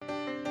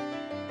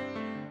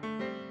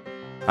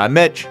I'm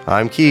Mitch.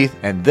 I'm Keith.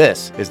 And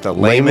this is the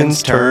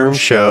Layman's Term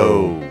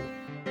Show.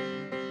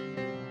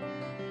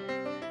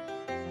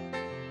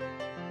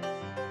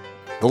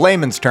 The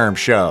Layman's Term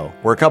Show,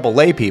 where a couple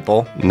lay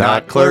people,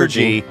 Not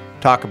clergy,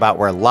 talk about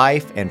where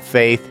life and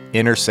faith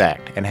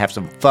intersect and have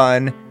some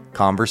fun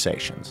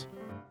conversations.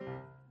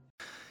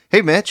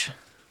 Hey, Mitch.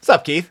 What's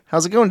up, Keith?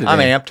 How's it going today? I'm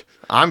amped.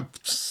 I'm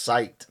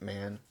psyched,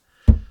 man.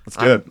 Let's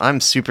do it.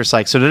 I'm super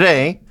psyched. So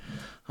today,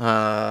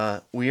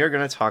 we are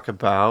going to talk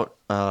about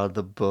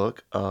the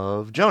book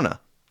of Jonah.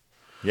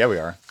 Yeah, we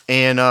are.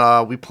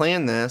 And we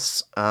planned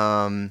this.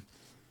 Start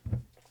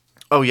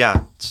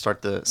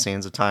the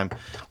sands of time.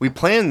 We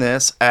planned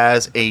this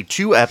as a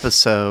two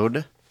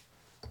episode.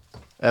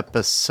 I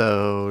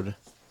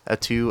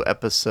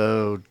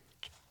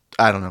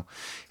don't know.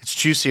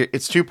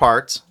 It's two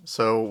parts.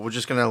 So we're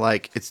just gonna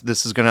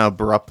this is gonna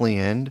abruptly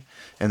end,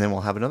 and then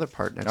we'll have another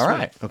part next week. All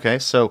right. Okay.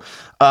 So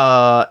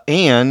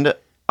and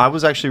I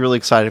was actually really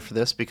excited for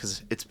this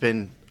because it's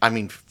been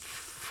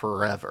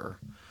forever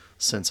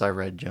since I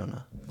read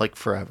Jonah. Like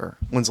forever.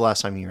 When's the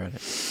last time you read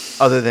it?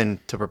 Other than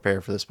to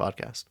prepare for this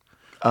podcast.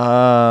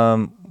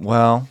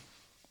 Well,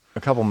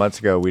 a couple months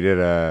ago, we did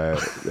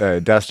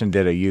Dustin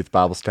did a youth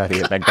Bible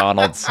study at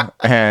McDonald's,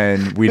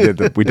 and we did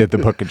the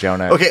book of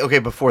Jonah. Okay,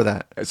 before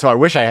that. So I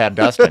wish I had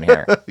Dustin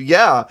here.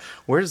 Yeah,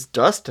 where's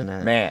Dustin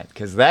at? Man,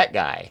 because that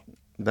guy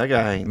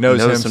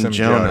knows some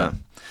Jonah.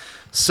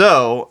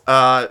 So,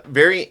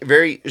 very,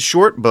 very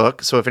short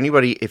book. So if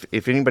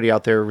anybody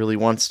out there really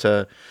wants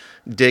to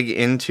dig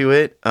into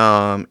it,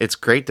 it's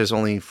great. There's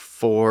only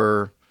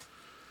four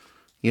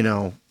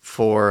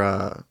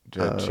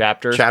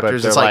chapters.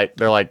 But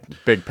they're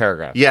like big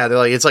paragraphs. Yeah,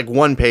 it's like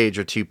 1 page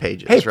or 2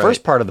 pages. Hey, right?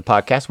 First part of the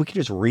podcast, we could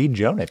just read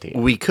Jonah to you.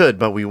 We could,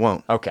 but we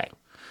won't. Okay.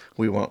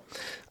 We won't.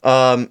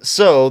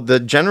 So the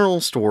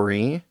general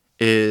story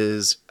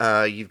is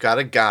you've got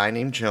a guy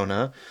named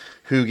Jonah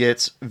who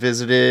gets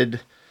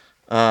visited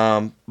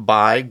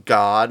by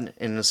God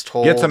and is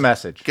told... Gets a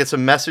message. Gets a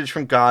message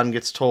from God and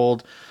gets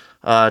told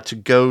to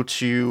go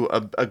to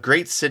a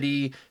great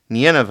city,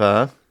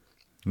 Nineveh.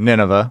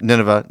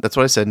 That's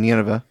what I said,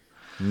 Nineveh.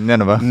 I'm not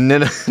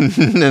going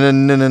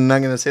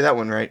to say that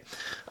one right.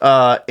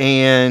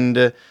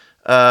 And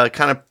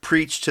kind of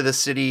preach to the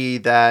city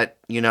that,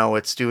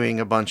 it's doing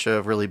a bunch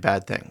of really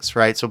bad things,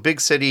 right? So big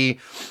city,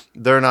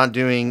 they're not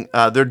doing,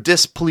 they're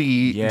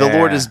displeased. Yeah. The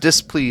Lord is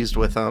displeased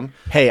with them.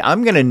 Hey,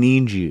 I'm going to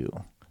need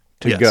you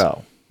to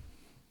go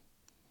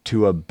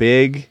to a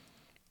big,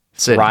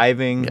 city.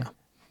 Thriving,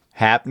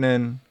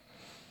 happening,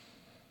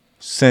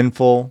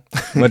 sinful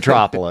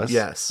metropolis.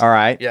 Yes. All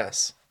right?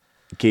 Yes.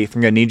 Keith,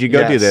 I'm going to need you to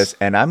go do this,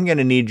 and I'm going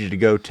to need you to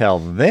go tell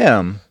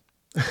them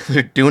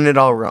they're doing it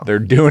all wrong. They're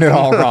doing it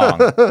all wrong.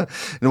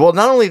 Well,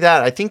 not only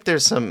that, I think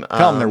there's some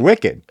tell them they're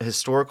wicked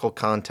historical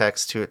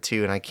context to it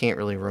too, and I can't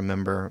really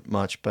remember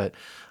much, but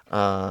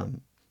weren't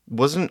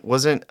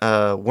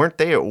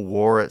they at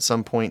war at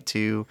some point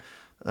too?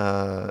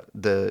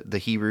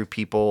 The Hebrew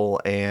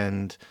people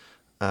and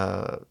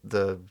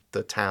the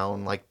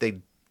town,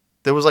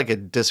 there was like a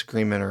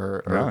disagreement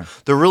or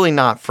they're really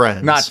not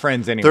friends. Not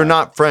friends anyway. They're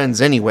not friends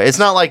anyway. It's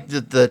not like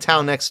the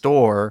town next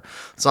door.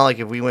 It's not like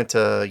if we went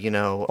to,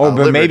 but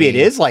Liberty. Maybe it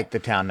is like the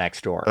town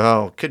next door.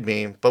 Oh, could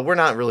be. But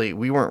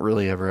we weren't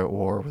really ever at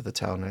war with the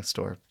town next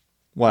door.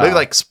 Well, maybe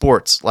like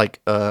sports, like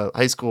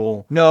high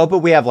school. No, but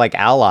we have like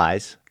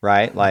allies,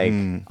 right? Like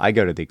I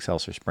go to the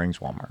Excelsior Springs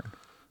Walmart.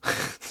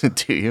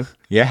 Do you?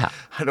 Yeah.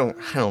 I don't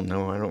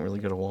know. I don't really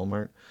go to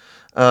Walmart.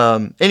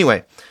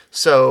 Anyway,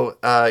 so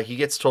he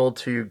gets told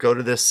to go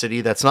to this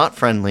city that's not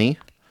friendly,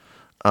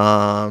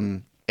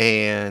 and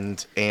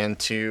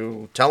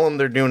to tell them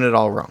they're doing it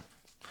all wrong.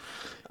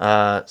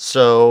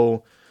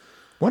 So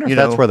wonder if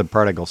that's where the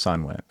prodigal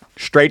son went.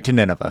 Straight to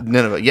Nineveh.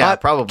 Yeah,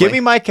 probably. Give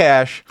me my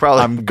cash.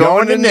 Probably. I'm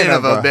going to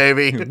Nineveh,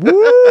 baby.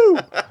 Woo!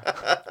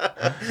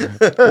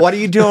 What are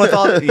you doing with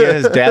all?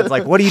 His dad's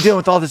like, "What are you doing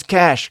with all this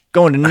cash?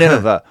 Going to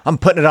Nineveh? I'm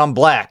putting it on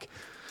black."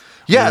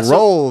 Yeah.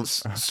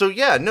 Rolls. So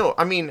yeah, no,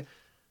 I mean.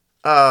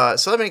 So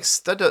that makes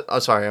that.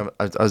 Sorry,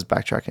 I was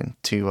backtracking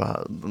to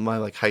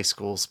my high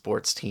school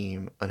sports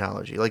team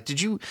analogy.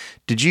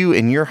 Did you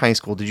in your high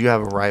school? Did you have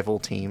a rival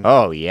team?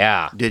 Oh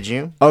yeah. Did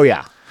you? Oh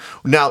yeah.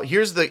 Now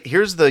here's the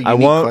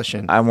unique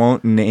question. I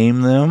won't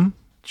name them.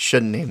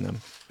 Shouldn't name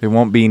them. They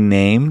won't be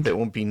named. They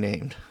won't be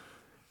named.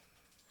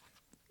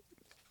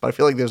 I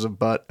feel like there's a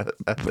but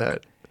at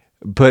that.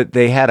 But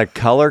they had a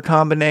color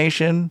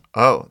combination.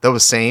 Oh, that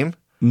was same.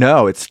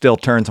 No, it still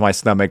turns my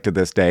stomach to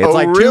this day. It's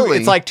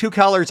it's like two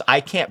colors I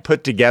can't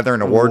put together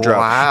in a wardrobe.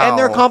 Wow. And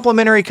they're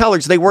complementary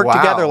colors. They work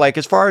together.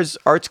 As far as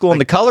art school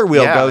and the color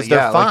wheel goes,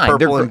 they're fine. Like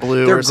purple and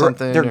blue or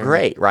something. They're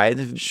great,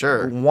 right?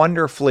 Sure.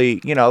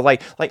 Wonderfully,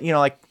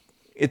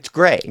 it's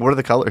great. What are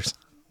the colors?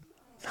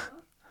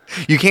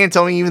 You can't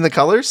tell me even the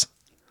colors?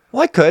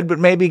 Well, I could, but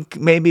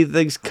maybe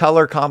this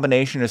color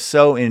combination is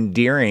so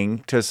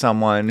endearing to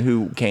someone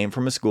who came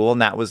from a school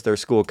and that was their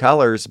school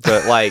colors,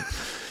 but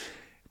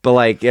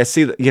yeah,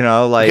 see,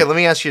 okay, let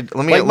me ask you.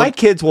 My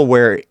kids will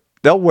wear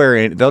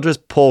They'll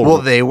just pull.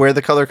 Will they wear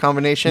the color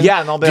combination?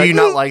 Yeah, and they'll be Do like, you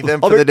not like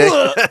them for the day?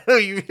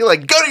 You're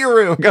like, go to your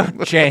room. Go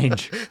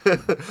change.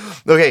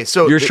 Okay,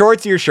 so your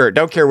shorts or your shirt.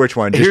 Don't care which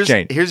one. Just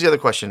change. Here's the other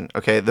question.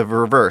 Okay, the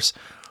reverse.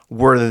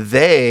 Were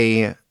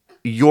they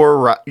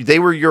they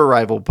were your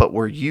rival, but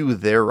were you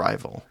their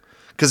rival?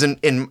 Because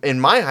in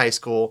my high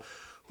school,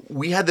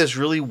 we had this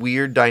really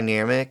weird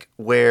dynamic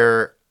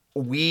where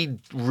we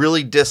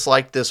really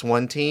disliked this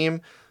one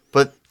team,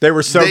 but they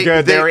were so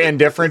good they were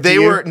indifferent to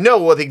you?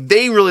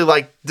 They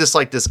really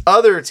disliked this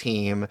other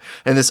team,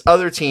 and this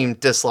other team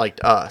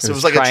disliked us. It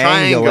was like a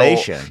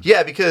triangulation.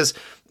 Yeah, because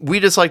we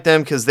disliked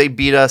them because they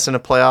beat us in a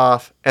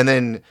playoff, and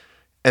then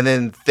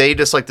they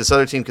disliked this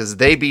other team because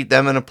they beat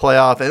them in a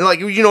playoff. And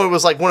it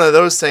was like one of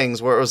those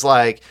things where it was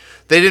like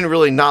they didn't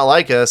really not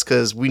like us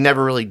because we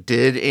never really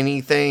did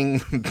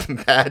anything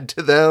bad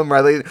to them,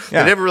 right? They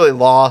never really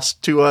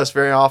lost to us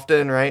very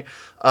often, right?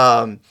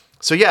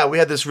 So yeah, we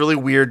had this really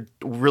weird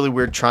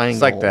triangle.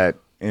 It's like that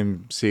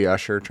MC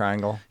Usher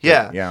triangle.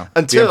 Yeah, yeah.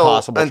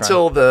 Until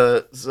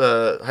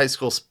the high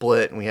school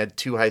split and we had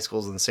two high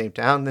schools in the same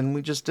town, then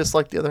we just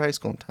disliked the other high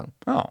school in town.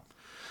 Oh,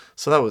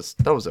 so that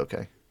was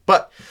okay.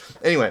 But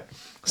anyway,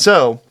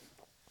 so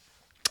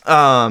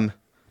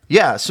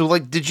yeah. So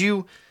like, did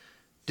you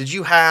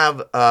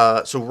have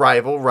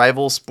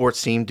rival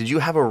sports team? Did you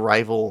have a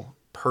rival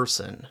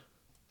person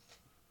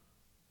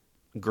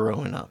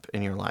growing up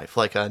in your life,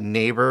 like a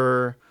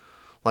neighbor?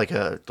 Like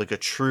a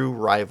true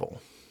rival.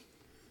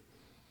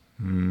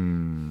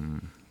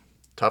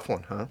 Tough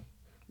one, huh?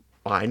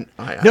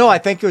 No, I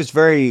think it was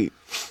very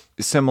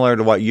similar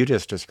to what you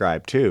just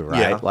described too, right?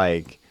 Yeah.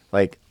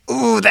 Like,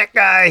 ooh, that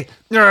guy.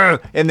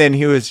 And then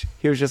he was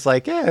just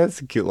like, yeah, that's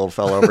a cute little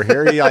fellow over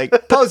here. He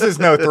like poses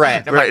no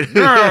threat. Right.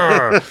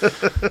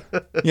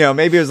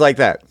 Maybe it was like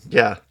that.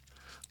 Yeah.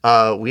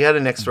 We had a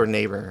next door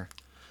neighbor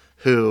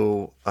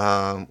who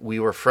we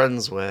were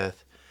friends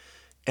with.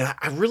 And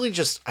I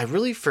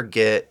really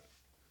forget.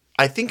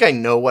 I think I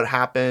know what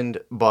happened,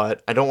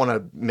 but I don't want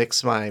to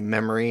mix my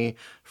memory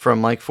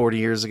from like 40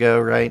 years ago,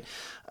 right?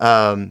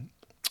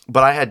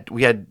 But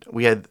we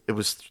had it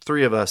was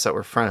three of us that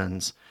were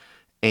friends,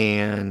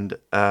 and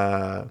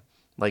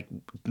like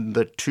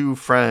the two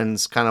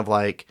friends kind of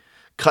like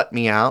cut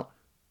me out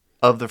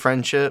of the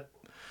friendship.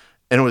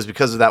 And it was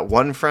because of that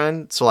one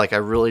friend. So like I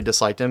really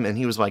disliked him, and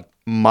he was like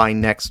my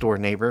next door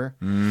neighbor.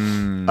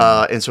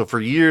 And so for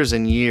years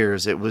and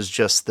years, it was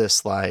just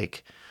this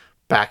like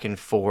back and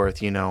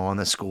forth, on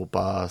the school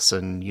bus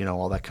and,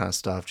 all that kind of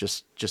stuff.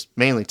 Just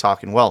mainly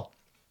talking. Well,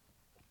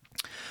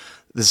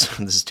 this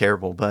is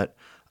terrible, but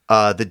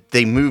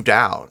they moved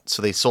out.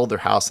 So they sold their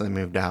house and they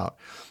moved out.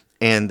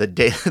 And the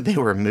day that they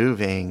were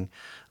moving,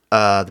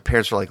 the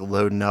parents were like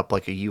loading up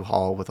like a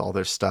U-Haul with all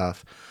their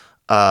stuff.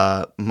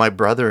 My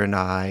brother and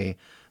I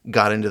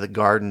got into the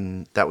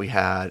garden that we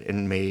had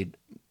and made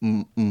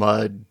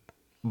mud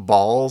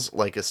balls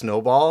like a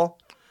snowball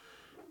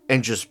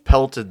and just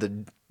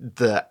pelted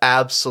the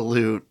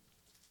absolute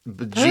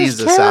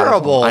Jesus out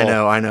of them.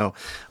 I know.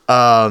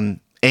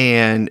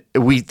 And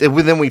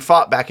then we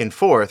fought back and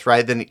forth,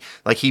 right? Then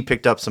like he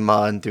picked up some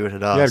mud and threw it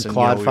at us. You had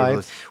clod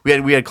fights?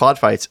 We had clod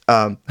fights.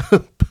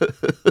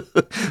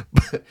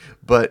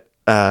 But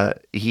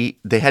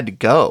they had to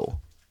go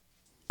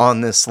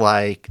on this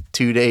like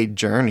 2-day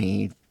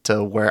journey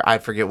to where I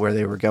forget where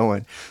they were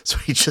going. So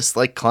he just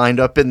like climbed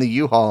up in the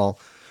U-Haul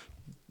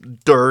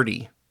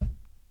dirty.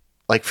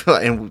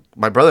 And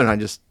my brother and I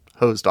just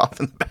hosed off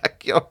in the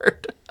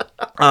backyard.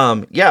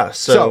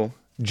 So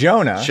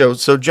Jonah.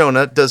 So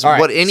Jonah does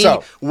what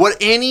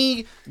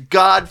any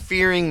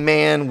God-fearing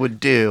man would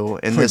do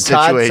in this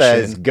situation. God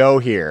says, go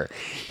here.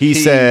 He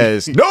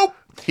says, nope.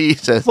 He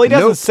says, well, he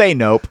doesn't say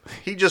nope.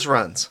 He just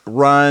runs.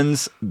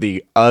 Runs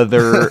the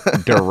other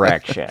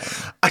direction.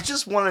 I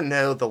just want to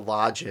know the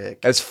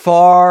logic. As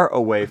far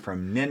away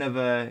from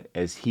Nineveh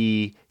as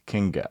he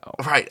can go.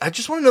 Right. I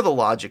just want to know the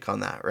logic on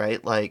that,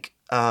 right? Like,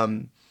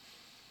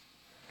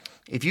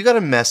 if you got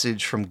a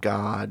message from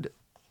God,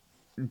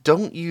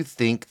 don't you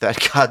think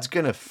that God's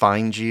going to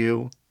find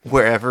you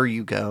wherever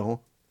you go?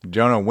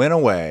 Jonah went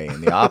away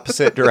in the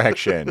opposite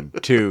direction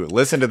to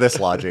listen to this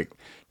logic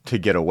to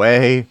get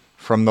away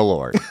from the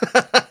Lord.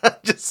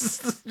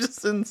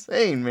 just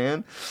insane,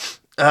 man.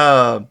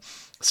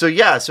 So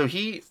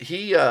he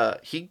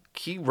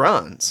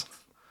runs.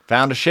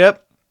 Found a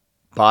ship,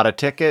 bought a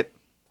ticket,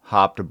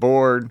 hopped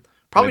aboard.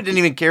 Probably didn't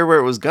even care where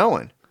it was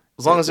going,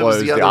 as long as it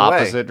was the other way.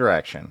 Opposite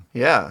direction.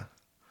 Yeah.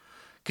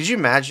 Could you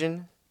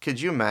imagine,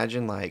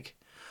 like,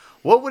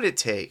 what would it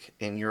take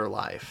in your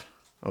life,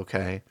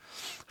 okay,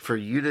 for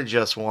you to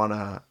just want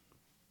to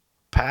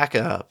pack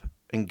up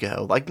and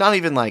go? Like, not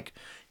even like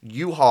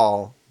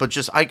U-Haul, but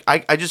just,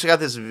 I just got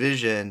this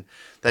vision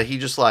that he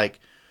just like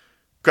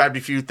grabbed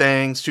a few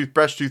things,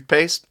 toothbrush,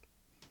 toothpaste,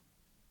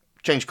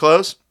 changed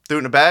clothes, threw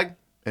it in a bag,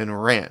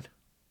 and ran.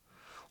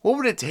 What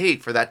would it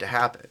take for that to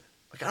happen?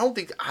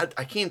 Like,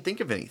 I can't think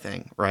of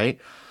anything, right?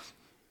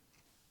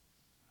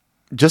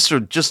 Just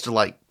to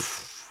like,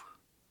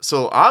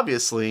 so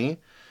obviously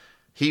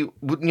do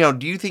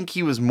you think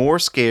he was more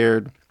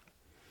scared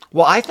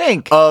Well, I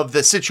think of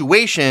the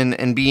situation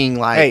and being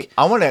like, hey,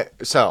 I want to.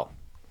 So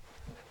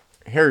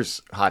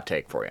here's a hot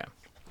take for you.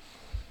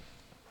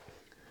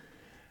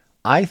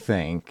 I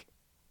think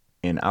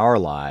in our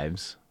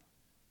lives,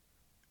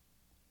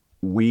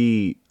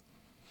 we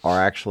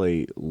are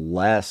actually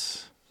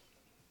less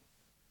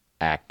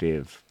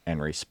active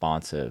and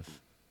responsive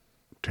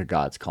to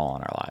God's call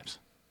in our lives.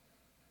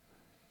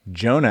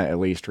 Jonah at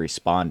least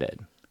responded.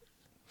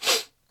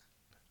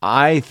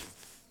 I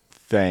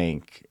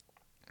think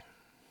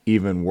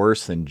even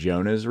worse than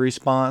Jonah's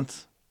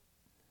response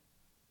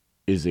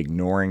is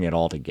ignoring it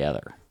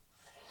altogether.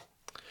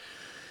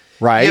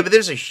 Right? Yeah, but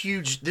there's a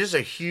huge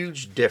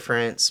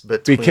difference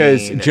between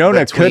because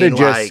Jonah could have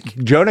like,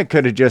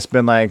 just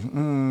been like,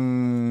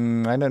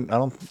 I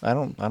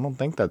don't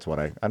think that's what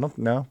I don't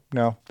know.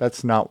 No,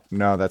 that's not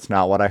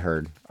what I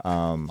heard.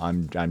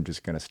 I'm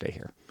just gonna stay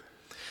here.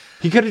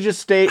 He could have just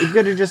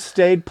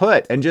stayed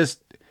put and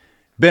just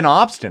been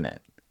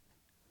obstinate.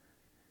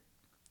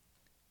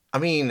 I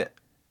mean,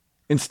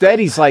 instead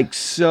he's like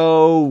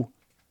so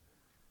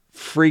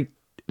freaked.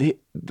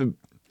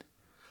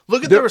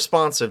 Look at the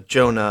response of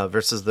Jonah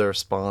versus the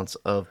response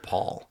of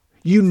Paul.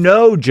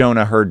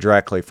 Jonah heard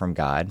directly from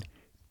God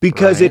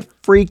because it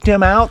freaked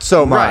him out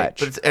so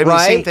much. But the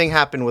same thing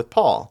happened with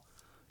Paul.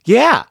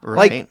 Yeah.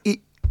 Right.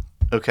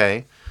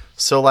 Okay.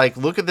 So, like,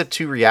 look at the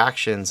two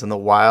reactions and the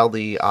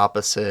wildly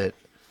opposite,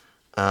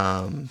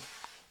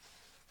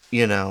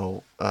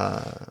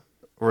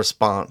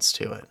 response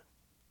to it.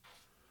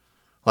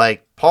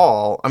 Like,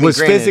 Paul,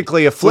 was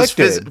physically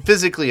afflicted.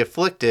 Physically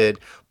afflicted,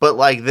 but,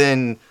 like,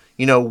 then...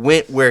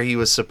 went where he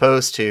was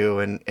supposed to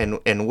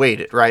and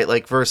waited, right?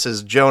 Like,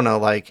 versus Jonah,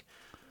 like,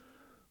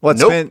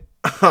 nope,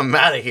 I'm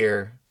out of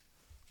here.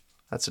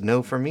 That's a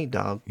no for me,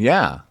 dog.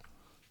 Yeah.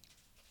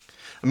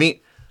 I mean,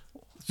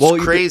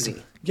 it's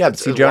crazy.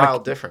 It's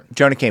wild different.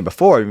 Jonah came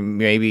before.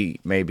 Maybe,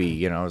 I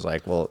was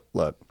like, well,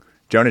 look,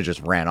 Jonah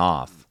just ran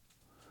off.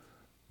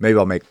 Maybe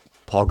I'll make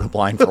Paul go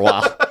blind for a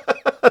while.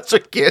 So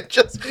he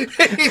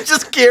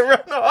just can't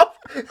run off.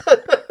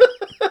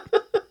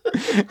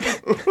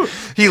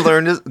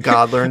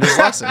 God learned his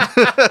lesson.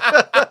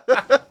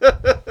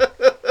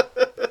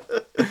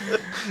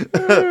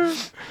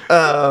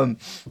 All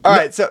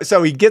right,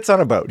 so he gets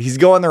on a boat. He's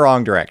going the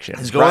wrong direction.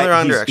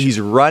 Direction. He's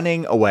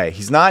running away.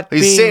 He's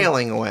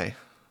sailing away.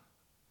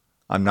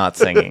 I'm not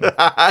singing.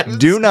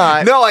 Do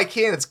not. No, I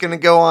can't. It's gonna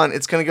go on.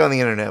 It's gonna go on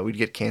the internet. We'd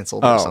get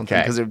canceled or something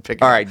because it would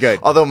pick. All right, good.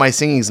 Although my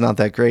singing's not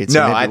that great.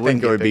 So no, I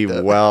think it would be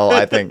well.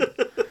 I think.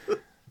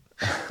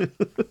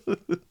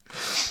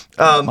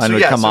 Mine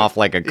would come off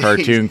like a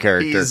cartoon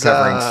character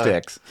covering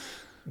sticks.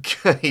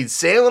 He's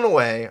sailing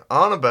away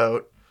on a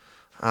boat.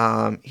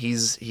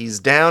 He's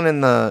down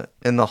in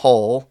the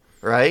hole,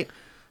 right?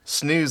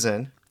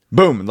 Snoozing.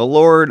 Boom! The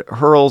Lord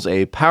hurls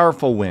a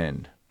powerful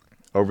wind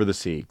over the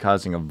sea,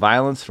 causing a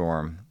violent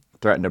storm,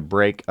 threatened to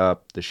break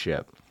up the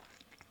ship.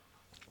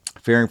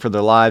 Fearing for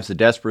their lives, the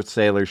desperate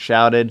sailors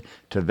shouted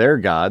to their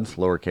gods,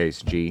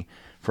 lowercase g,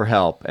 for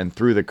help, and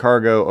threw the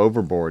cargo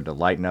overboard to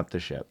lighten up the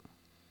ship.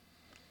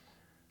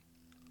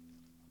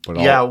 What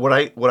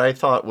I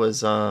thought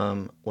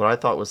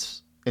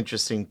was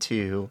interesting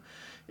too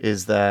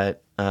is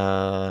that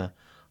I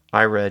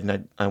read,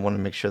 and I want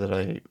to make sure that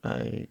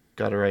I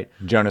got it right.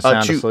 Jonah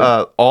sound asleep.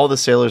 All the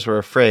sailors were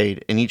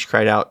afraid, and each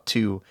cried out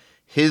to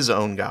his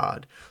own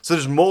God. So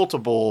there's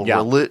multiple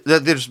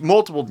there's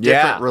multiple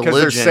different religions.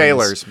 Because they're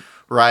sailors,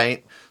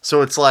 right?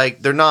 So it's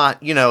like they're not,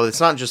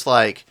 it's not just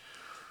like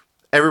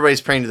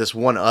everybody's praying to this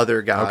one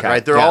other God,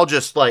 right? They're all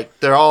just like,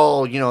 they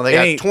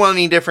got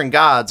 20 different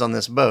gods on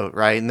this boat,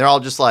 right? And they're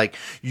all just like,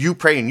 you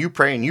pray and you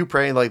pray and you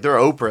pray. Like they're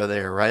Oprah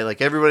there, right? Like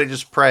everybody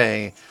just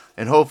pray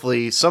and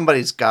hopefully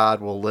somebody's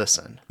God will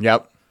listen.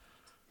 Yep.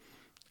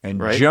 And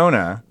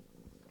Jonah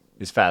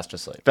is fast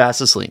asleep. Fast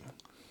asleep.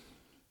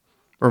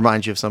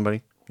 Reminds you of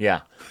somebody.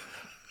 Yeah.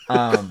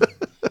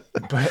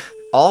 But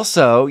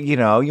also, you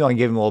want to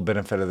give him a little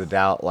benefit of the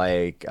doubt,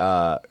 like,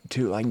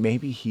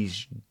 maybe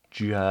he's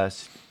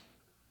just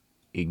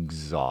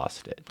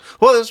exhausted.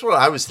 Well, that's what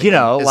I was thinking.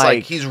 It's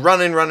like he's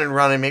running.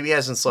 Maybe he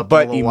hasn't slept in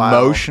a little while.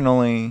 But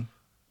emotionally,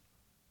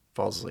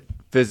 falls asleep.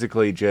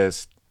 Physically,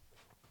 just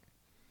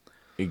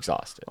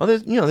exhausted. Well,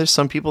 there's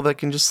some people that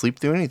can just sleep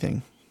through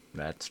anything.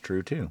 That's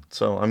true too.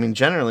 So, I mean,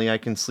 generally, I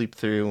can sleep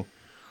through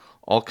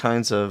all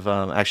kinds of.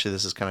 Actually,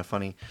 this is kind of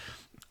funny.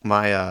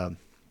 My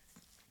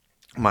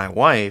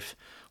wife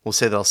will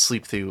say that I'll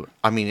sleep through.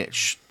 I mean,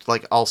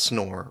 I'll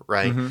snore,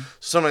 right? Mm-hmm.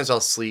 Sometimes I'll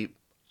sleep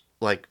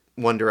like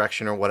one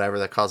direction or whatever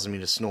that causes me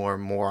to snore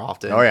more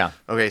often. Oh yeah.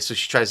 Okay, so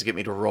she tries to get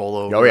me to roll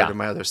over to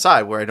my other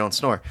side where I don't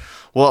snore.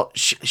 Well,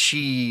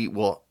 she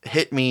will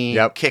hit me,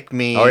 kick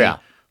me,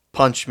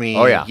 punch me,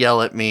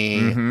 yell at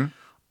me,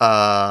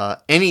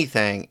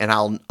 anything, and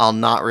I'll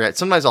not react.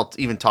 Sometimes I'll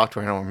even talk to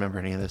her. I don't remember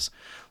any of this.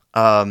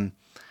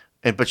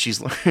 But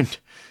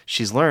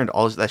she's learned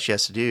all that she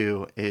has to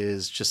do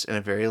is just in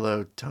a very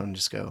low tone,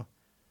 just go,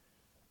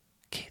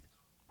 Keith,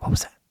 what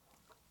was that?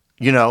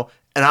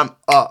 And I'm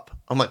up.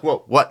 I'm like,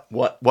 whoa, what?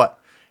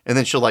 And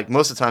then she'll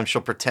most of the time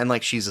she'll pretend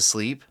like she's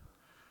asleep.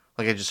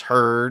 like I just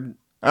heard,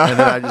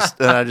 and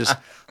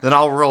then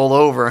I'll roll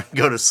over and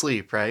go to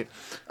sleep, right?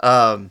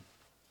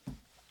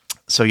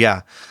 So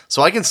yeah,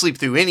 so I can sleep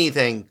through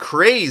anything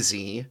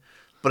crazy,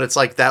 but it's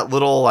like that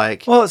little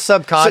like. Well, it's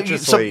subconsciously.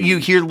 So you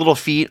hear little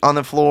feet on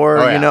the floor,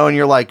 Oh, yeah. you know, and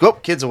you're like, "Oh,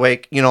 kid's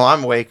awake." You know,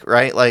 I'm awake,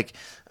 right? Like,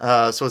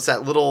 so it's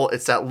that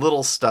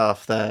little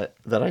stuff that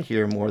I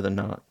hear more than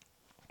not.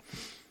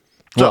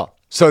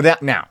 So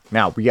that now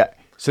we got.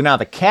 So now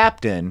the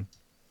captain,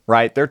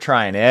 right? They're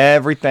trying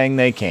everything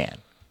they can.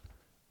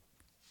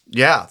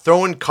 Yeah,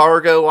 throwing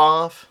cargo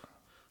off.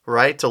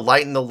 Right, to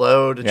lighten the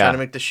load, to try to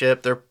make the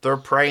ship. They're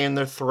praying,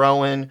 they're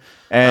throwing,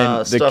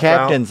 and the stuff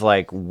captain's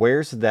like,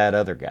 "Where's that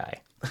other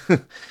guy?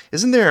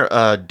 Isn't there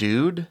a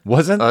dude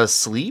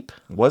asleep?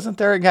 Wasn't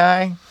there a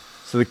guy?"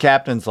 So the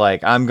captain's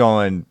like, "I'm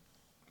going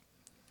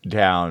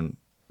down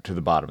to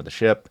the bottom of the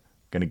ship,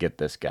 gonna get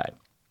this guy."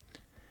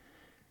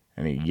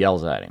 And he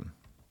yells at him.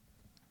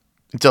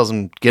 He tells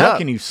him, "Get up! How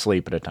can you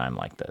sleep at a time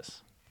like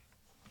this?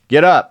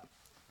 Get up,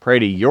 pray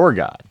to your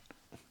God.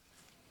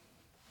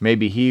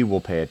 Maybe he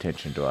will pay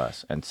attention to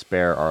us and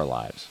spare our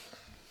lives."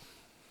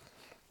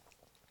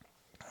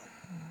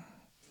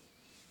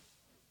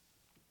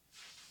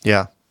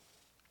 Yeah.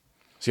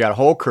 So you got a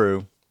whole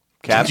crew.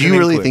 Do you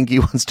really think he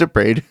wants to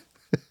pray?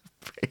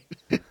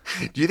 Do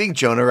you think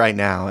Jonah right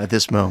now at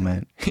this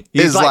moment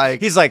he's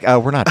like,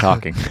 we're not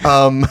talking.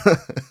 I'm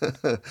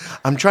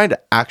trying to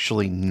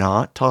actually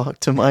not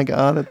talk to my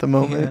God at the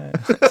moment.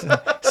 Yeah.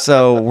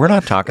 So we're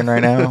not talking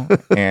right now,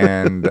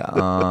 and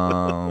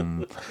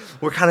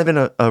we're kind of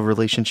in a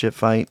relationship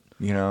fight.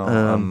 You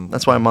know,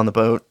 that's why I'm on the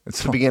boat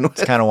to begin with.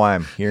 It's kind of why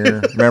I'm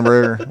here.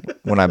 Remember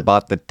when I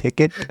bought the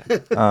ticket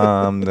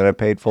that I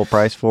paid full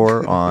price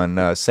for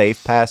on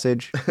Safe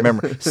Passage?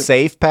 Remember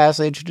Safe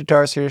Passage to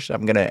Tarsus?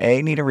 I'm gonna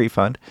A, need a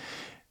refund,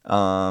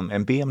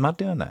 and B, I'm not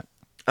doing that.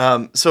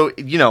 So,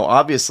 you know,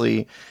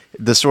 obviously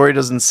the story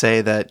doesn't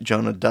say that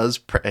Jonah does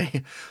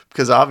pray,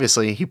 because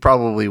obviously he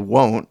probably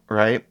won't,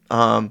 right?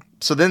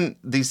 So then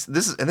this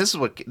is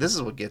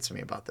what gets me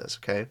about this,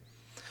 okay?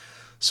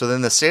 So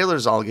then the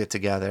sailors all get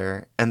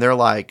together and they're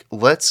like,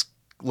 let's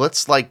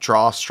like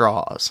draw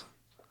straws.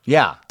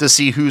 Yeah. To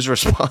see who's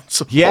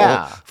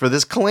responsible for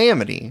this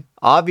calamity.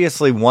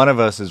 Obviously one of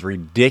us is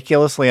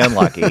ridiculously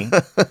unlucky.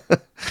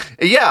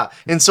 Yeah.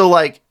 And so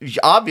like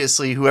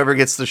obviously whoever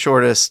gets the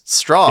shortest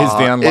straw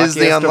is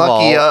the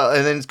unlucky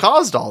and then it's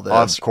caused all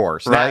this. Of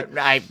course.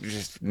 Right?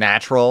 Just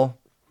natural.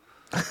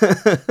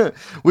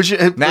 Which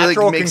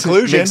natural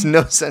conclusion makes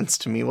no sense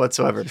to me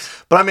whatsoever.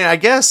 But I mean, I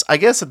guess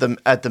at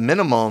the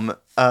minimum,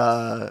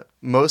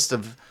 most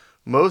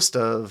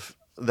of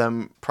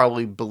them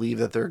probably believe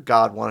that their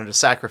God wanted to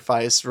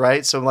sacrifice,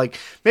 right? So like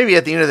maybe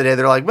at the end of the day,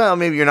 they're like, well,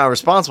 maybe you're not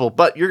responsible,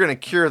 but you're going to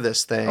cure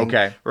this thing.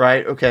 Okay.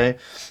 Right. Okay.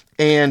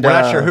 And we're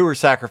not sure who we're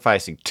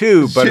sacrificing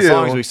to, but as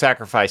long as we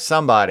sacrifice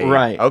somebody.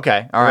 Right.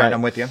 Okay. All right.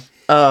 I'm with you.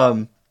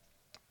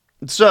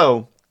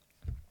 So,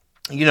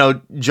 you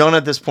know, Jonah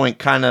at this point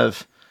kind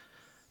of,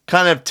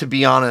 to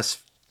be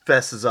honest,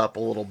 fesses up a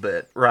little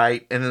bit,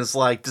 right? And is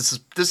like, this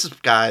is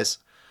guys,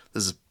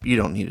 you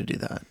don't need to do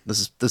that.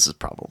 This is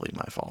probably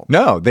my fault.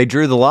 No, they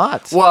drew the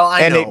lots. Well,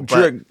 I know,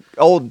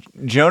 old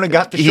Jonah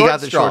got the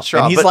short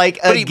straw. And he's like,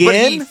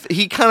 again,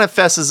 he kind of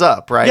fesses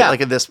up, right? Yeah. Like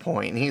at this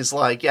point, and he's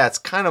like, yeah, it's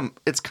kind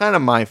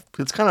of my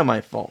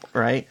fault,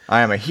 right?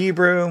 I am a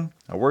Hebrew.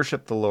 I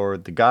worship the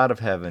Lord, the God of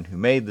heaven, who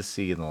made the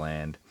sea and the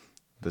land.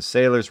 The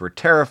sailors were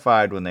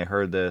terrified when they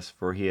heard this,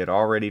 for he had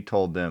already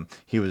told them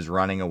he was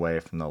running away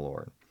from the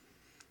Lord.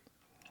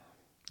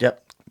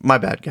 Yep. My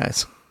bad,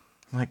 guys.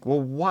 I'm like, well,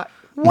 what?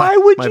 Why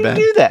would you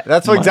do that?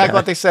 That's exactly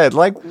what they said.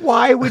 Like,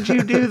 why would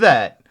you do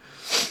that?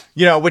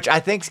 You know, which I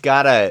think's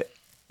gotta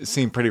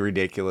seem pretty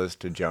ridiculous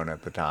to Jonah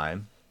at the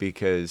time,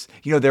 because,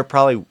 you know, they're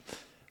probably,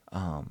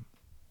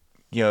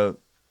 you know,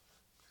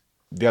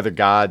 the other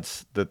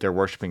gods that they're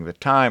worshiping at the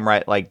time,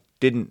 right? Like,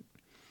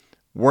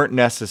 weren't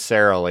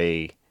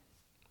necessarily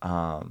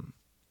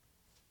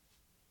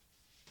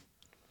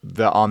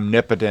the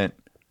omnipotent,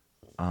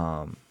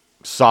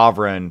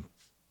 sovereign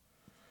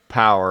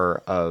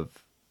power of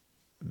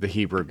the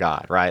Hebrew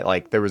God, right?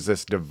 Like there was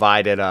this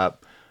divided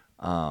up,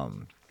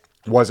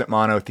 wasn't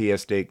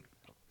monotheistic.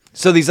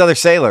 So these other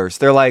sailors,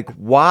 they're like,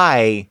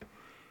 why?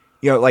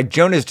 You know, like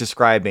Jonah's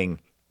describing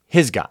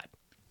his God,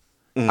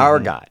 our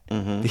God,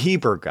 the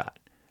Hebrew God,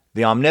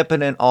 the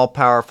omnipotent,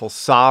 all-powerful,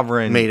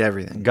 sovereign, made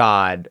everything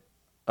God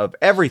of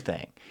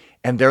everything.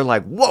 And they're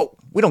like, whoa,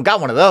 we don't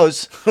got one of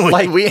those.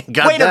 Like, we ain't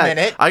got wait that. a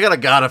minute. I got a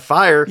God of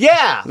fire.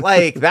 Yeah,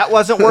 like that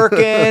wasn't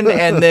working.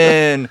 And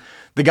then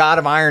the God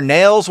of iron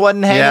nails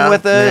wasn't hanging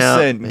with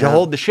us to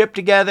hold the ship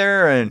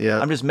together. And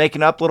I'm just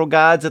making up little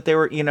gods that they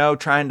were, you know,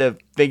 trying to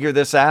figure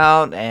this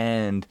out.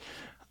 And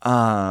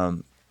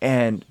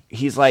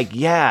he's like,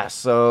 yeah,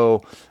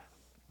 so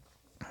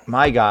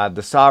my God,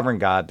 the sovereign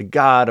God, the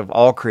God of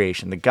all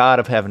creation, the God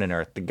of heaven and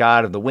earth, the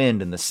God of the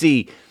wind and the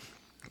sea,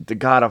 the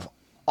God of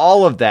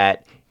all of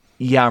that,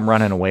 yeah, I'm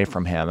running away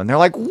from him. And they're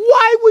like,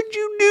 why would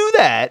you do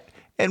that?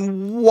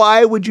 And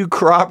why would you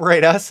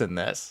corroborate us in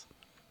this?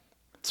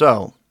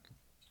 So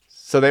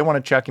So they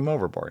want to chuck him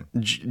overboard.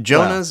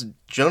 Jonah's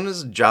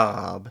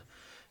job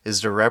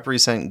is to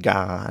represent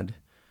God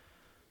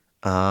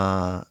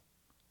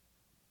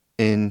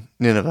in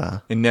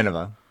Nineveh. In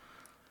Nineveh.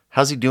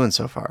 How's he doing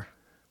so far?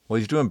 Well,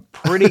 he's doing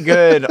pretty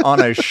good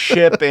on a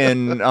ship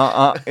in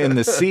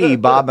the sea,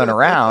 bobbing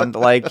around.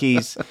 Like he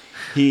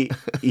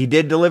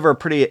did deliver a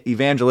pretty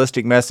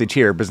evangelistic message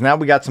here, because now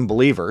we got some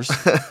believers,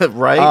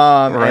 right?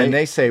 Right. And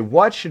they say,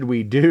 "What should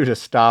we do to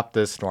stop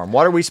this storm?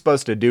 What are we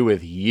supposed to do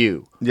with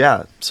you?"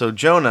 Yeah. So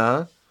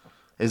Jonah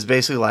is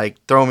basically like,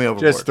 "Throw me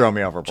overboard. Just throw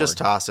me overboard. Just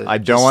toss it. I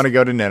don't want to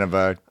go to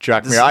Nineveh.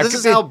 Chuck me." This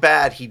is how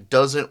bad he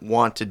doesn't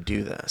want to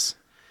do this.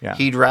 Yeah.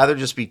 He'd rather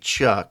just be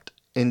chucked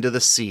into the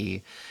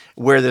sea,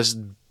 where this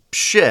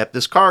ship,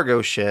 this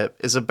cargo ship,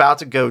 is about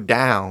to go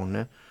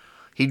down.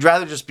 He'd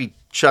rather just be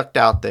chucked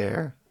out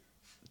there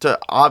to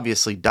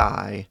obviously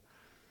die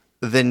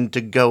than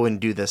to go and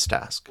do this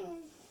task.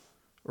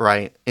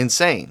 Right?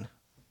 Insane.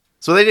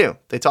 So they do.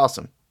 They toss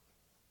him.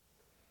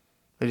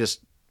 They just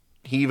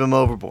heave him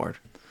overboard.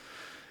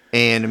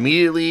 And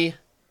immediately...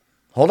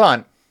 Hold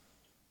on.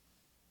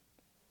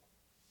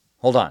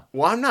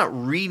 Well, I'm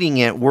not reading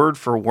it word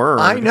for word.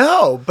 I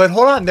know, but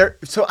hold on.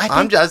 This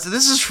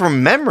is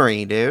from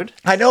memory, dude.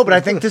 I know, but I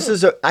think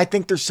I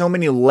think there's so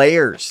many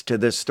layers to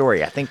this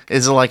story. I think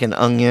is it like an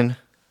onion?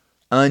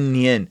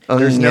 Onion.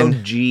 There's no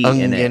G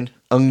in it.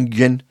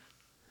 Onion.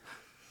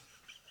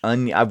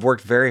 I've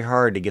worked very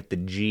hard to get the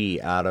G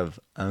out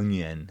of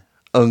onion.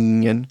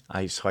 Onion.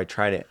 So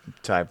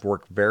I've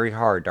worked very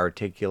hard to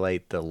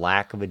articulate the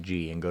lack of a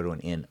G and go to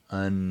an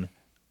N.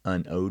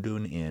 O to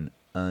an N.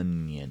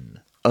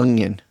 Onion.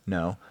 Onion.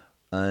 No.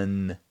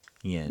 Onion.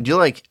 Do you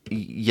like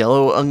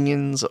yellow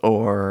onions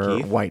or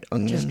Keith, white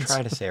onions? Just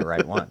try to say it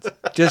right once.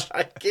 Just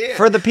I can't.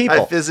 For the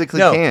people. I physically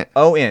can't.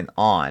 O-N.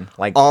 On.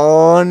 Like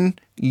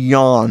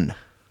onion.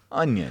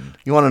 Onion.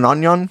 You want an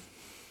onion?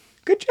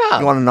 Good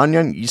job. You want an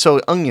onion?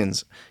 So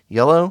onions.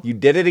 Yellow? You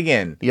did it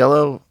again.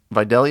 Yellow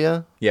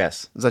Vidalia?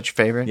 Yes. Is that your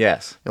favorite?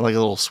 Yes. You like a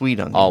little sweet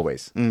onion?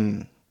 Always.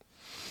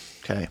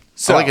 Okay.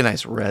 So, I like a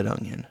nice red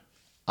onion.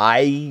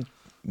 I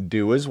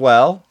do as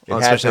well.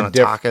 Especially on a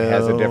taco. It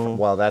has a different.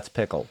 Well, that's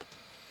pickled.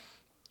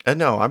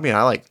 No, I mean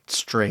I like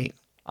straight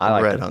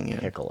red onion.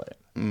 Pickle it.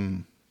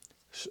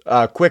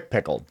 Quick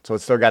pickled, so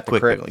it's still got the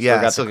crisp.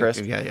 Yeah, still got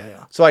the crisp.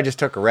 Yeah. So I just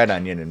took a red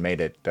onion and made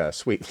it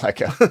sweet,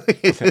 like a.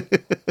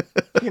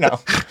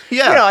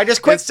 Yeah. I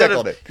just quick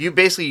pickled it.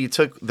 You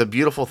took the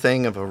beautiful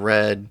thing of a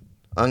red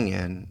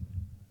onion,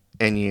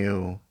 and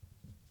you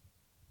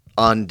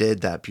undid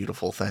that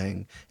beautiful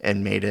thing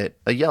and made it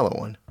a yellow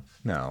one.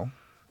 No.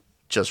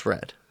 Just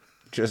red.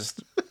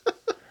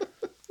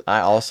 I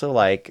also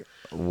like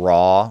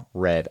raw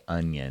red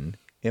onion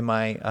in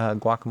my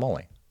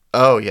guacamole.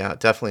 Oh yeah,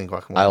 definitely in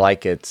guacamole. I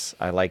like its.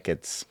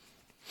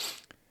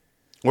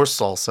 Or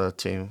salsa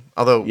too.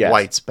 Although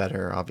white's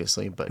better,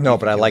 obviously. But no,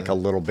 but I like a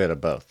little bit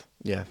of both.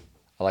 Yeah,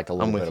 I like a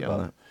little bit of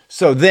both. That.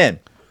 So then,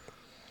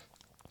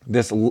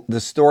 this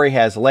story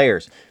has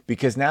layers,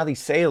 because now these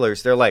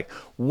sailors, they're like,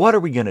 "What are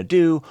we gonna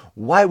do?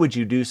 Why would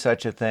you do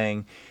such a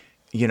thing?"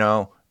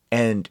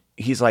 And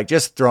he's like,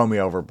 "Just throw me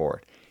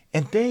overboard."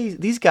 And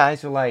these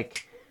guys are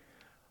like,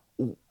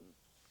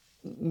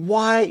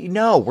 "Why?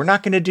 No, we're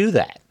not going to do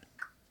that,"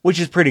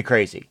 which is pretty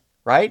crazy,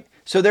 right?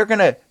 So they're going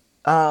to,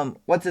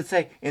 what's it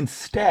say?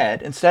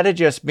 Instead of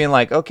just being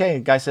like,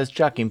 "Okay, guy says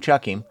chuck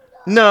him."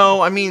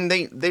 No, I mean,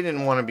 they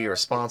didn't want to be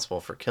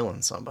responsible for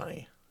killing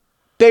somebody.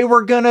 They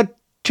were going to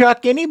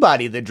chuck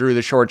anybody that drew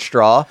the short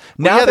straw.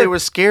 Now they were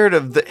scared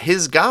of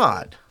his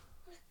God.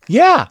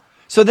 Yeah.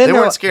 So then they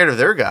weren't scared of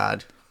their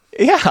God.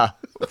 Yeah.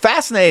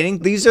 Fascinating.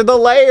 These are the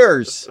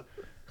layers.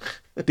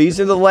 These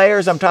are the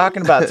layers I'm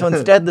talking about. So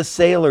instead, the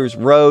sailors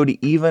rowed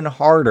even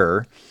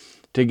harder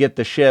to get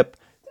the ship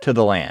to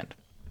the land.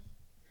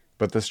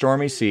 But the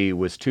stormy sea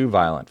was too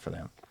violent for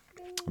them.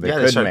 They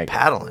started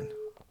paddling.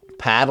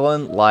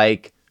 Paddling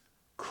like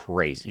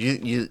crazy.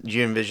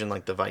 You envision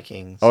like the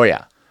Vikings? Oh,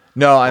 yeah.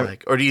 No,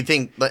 or do you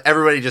think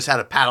everybody just had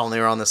a paddle and they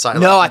were on the side?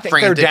 No, I think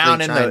they're down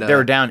they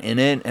were down in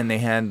it, and they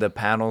had the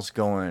paddles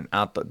going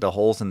out the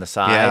holes in the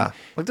side. Yeah,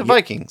 like the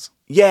Vikings.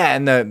 Yeah,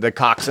 and the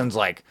coxswain's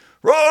like,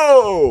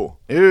 row,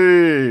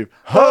 hey,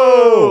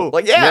 ho,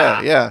 like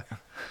yeah.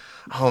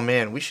 Oh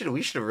man, we should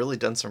have really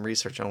done some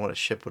research on what a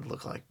ship would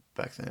look like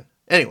back then.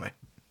 Anyway.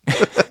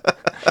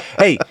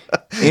 Hey,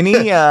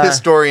 any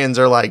historians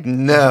are like,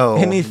 no,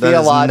 any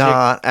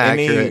not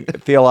accurate. Any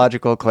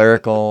theological,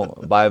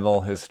 clerical,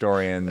 Bible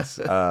historians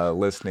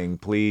listening,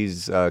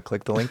 please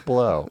click the link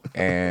below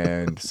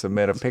and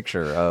submit a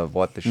picture of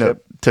what the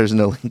ship. There's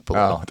no link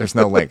below. Oh, there's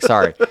no link.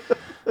 Sorry.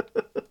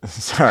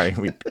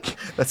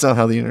 That's not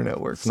how the internet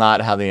works. It's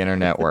not how the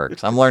internet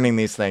works. I'm learning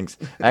these things.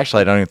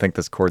 Actually, I don't even think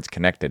this cord's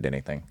connected to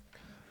anything.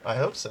 I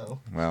hope so.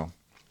 Well,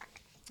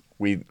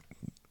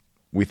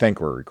 we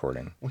think we're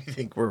recording.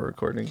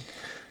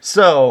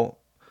 So,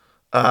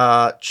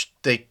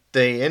 they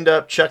end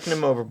up chucking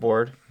him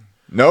overboard.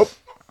 Nope.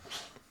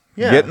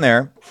 Yeah. Getting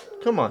there.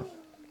 Come on.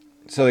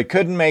 So they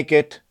couldn't make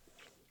it.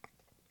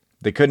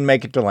 They couldn't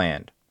make it to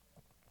land.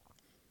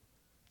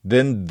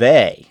 Then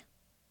they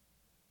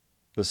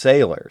The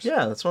sailors.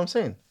 Yeah, that's what I'm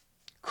saying.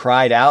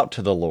 Cried out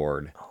to the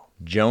Lord,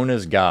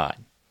 Jonah's God.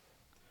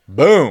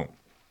 Boom!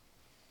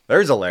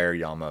 There's a layer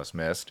you almost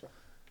missed.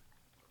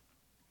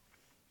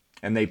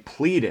 And they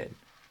pleaded,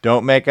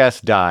 don't make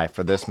us die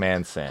for this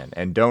man's sin,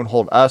 and don't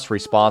hold us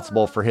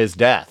responsible for his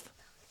death.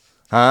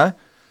 Huh?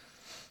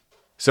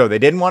 So they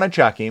didn't want to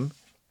chuck him,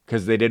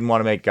 because they didn't want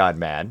to make God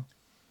mad.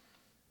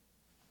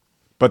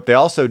 But they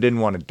also didn't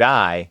want to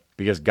die,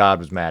 because God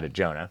was mad at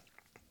Jonah.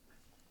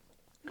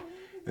 And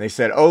they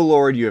said, O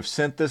Lord, you have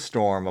sent this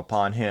storm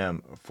upon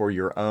him for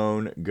your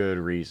own good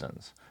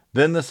reasons.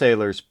 Then the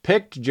sailors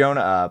picked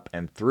Jonah up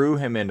and threw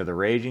him into the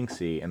raging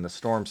sea, and the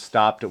storm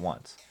stopped at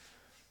once.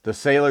 The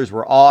sailors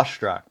were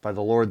awestruck by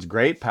the Lord's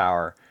great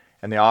power,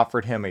 and they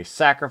offered him a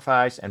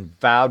sacrifice and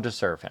vowed to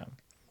serve him.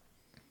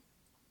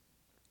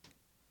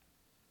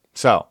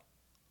 So,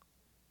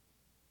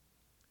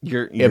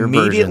 your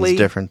version's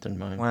different than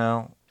mine.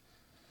 Well,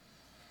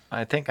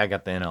 I think I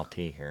got the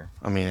NLT here.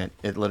 I mean,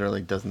 it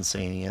literally doesn't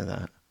say any of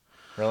that.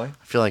 Really?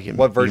 I feel like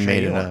what version you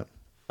made it up.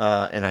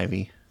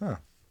 NIV. Huh.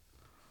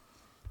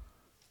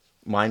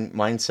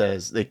 Mine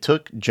says, they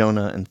took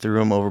Jonah and threw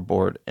him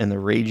overboard, and the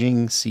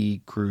raging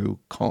sea grew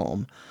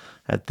calm.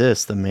 At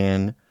this, the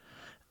men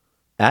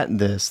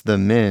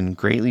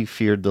greatly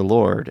feared the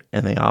Lord,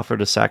 and they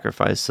offered a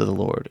sacrifice to the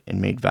Lord and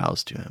made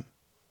vows to him.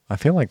 I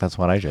feel like that's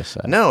what I just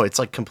said. No, it's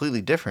like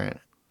completely different.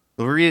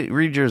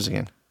 Read yours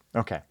again.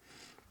 Okay.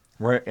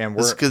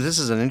 Because this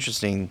is an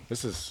interesting...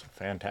 This is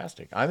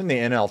fantastic. I'm in the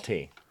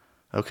NLT.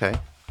 Okay.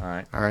 All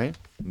right.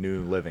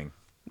 New Living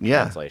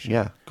Translation.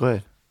 Yeah, go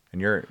ahead. And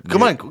you're...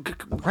 Come on.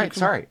 Right,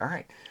 sorry. All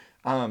right.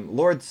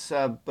 Lord,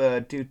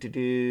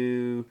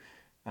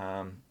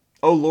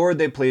 oh, Lord,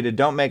 they pleaded,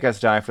 don't make us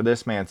die for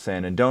this man's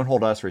sin, and don't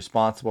hold us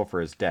responsible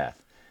for his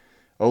death.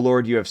 Oh,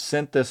 Lord, you have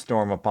sent this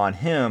storm upon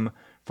him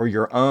for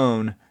your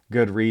own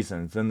good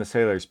reasons. Then the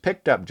sailors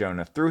picked up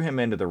Jonah, threw him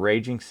into the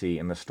raging sea,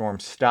 and the storm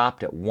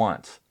stopped at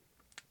once.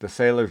 The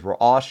sailors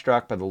were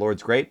awestruck by the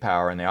Lord's great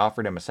power, and they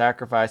offered him a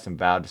sacrifice and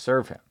vowed to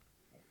serve him.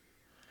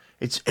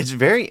 It's a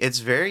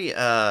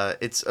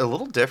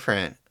little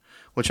different,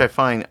 which I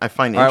find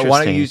interesting. All right,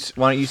 why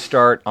don't you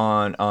start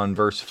on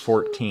verse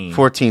 14?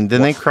 14.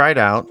 Then they cried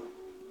out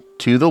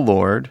to the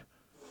Lord,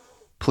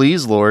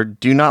 please, Lord,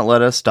 do not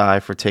let us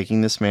die for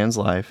taking this man's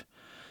life.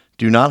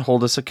 Do not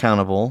hold us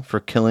accountable for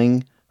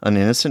killing an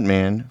innocent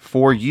man,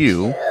 for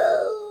you.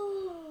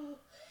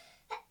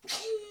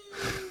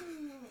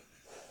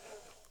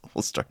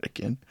 We'll start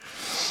again.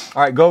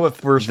 All right, go with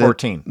verse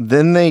 14.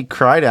 Then they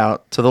cried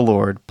out to the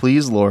Lord,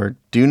 please, Lord,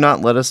 do not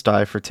let us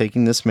die for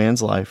taking this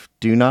man's life.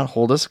 Do not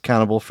hold us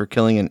accountable for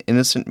killing an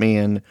innocent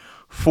man,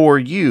 for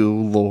you,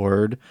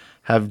 Lord,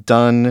 have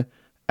done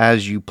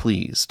as you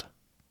pleased.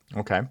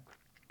 Okay.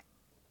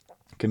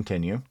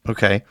 Continue.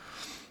 Okay.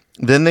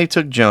 Then they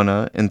took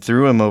Jonah and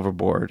threw him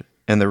overboard,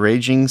 and the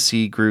raging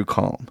sea grew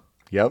calm.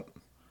 Yep.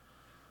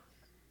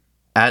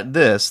 At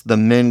this, the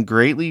men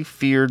greatly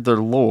feared the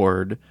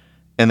Lord,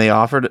 and they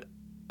offered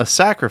a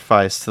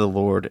sacrifice to the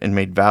Lord and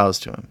made vows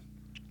to him.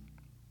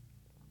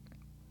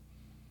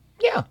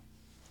 Yeah.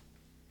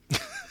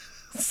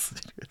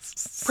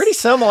 Pretty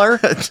similar.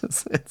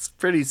 It's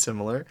pretty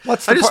similar. I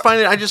just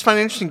find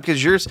it interesting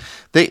because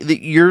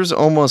yours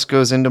almost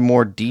goes into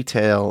more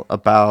detail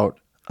about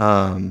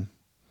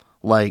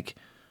like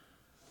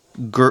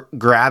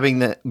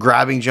grabbing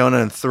Jonah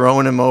and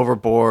throwing him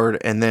overboard,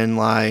 and then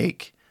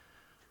like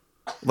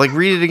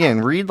read it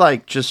again. Read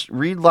verse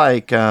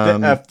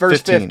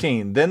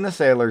 15. Then the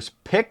sailors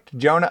picked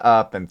Jonah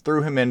up and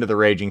threw him into the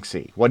raging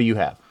sea. What do you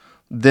have?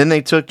 Then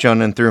they took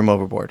Jonah and threw him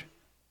overboard.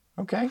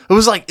 Okay. It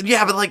was like,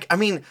 yeah, but like, I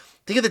mean,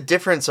 think of the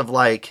difference of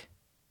like,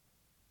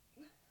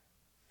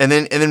 and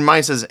then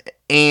mine says,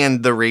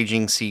 and the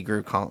raging sea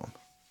grew calm.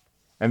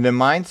 And then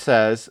mine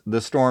says the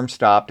storm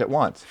stopped at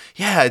once.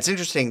 Yeah, it's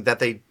interesting that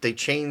they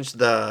changed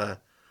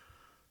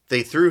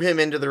they threw him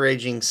into the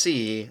raging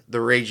sea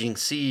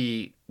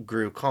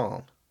grew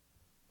calm.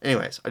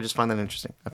 Anyways, I just find that interesting.